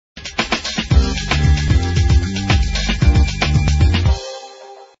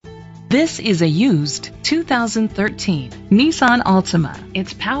This is a used 2013 Nissan Altima.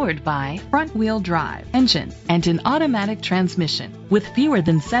 It's powered by front-wheel drive engine and an automatic transmission. With fewer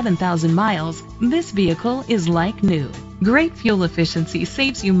than 7,000 miles, this vehicle is like new. Great fuel efficiency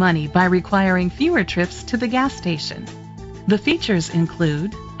saves you money by requiring fewer trips to the gas station. The features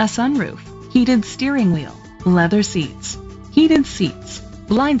include a sunroof, heated steering wheel, leather seats, heated seats,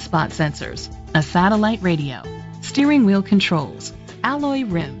 blind spot sensors, a satellite radio, steering wheel controls, alloy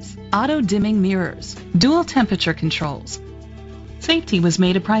rims, auto-dimming mirrors, dual temperature controls. Safety was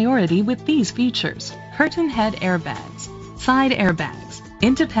made a priority with these features: curtain head airbags, side airbags,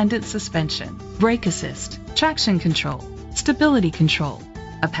 independent suspension, brake assist, traction control, stability control,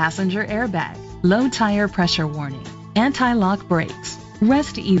 a passenger airbag, low tire pressure warning, anti-lock brakes.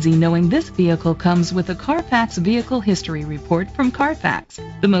 Rest easy knowing this vehicle comes with a Carfax Vehicle History Report from Carfax,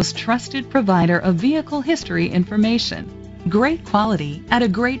 the most trusted provider of vehicle history information. Great quality at a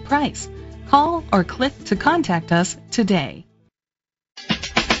great price. Call or click to contact us today.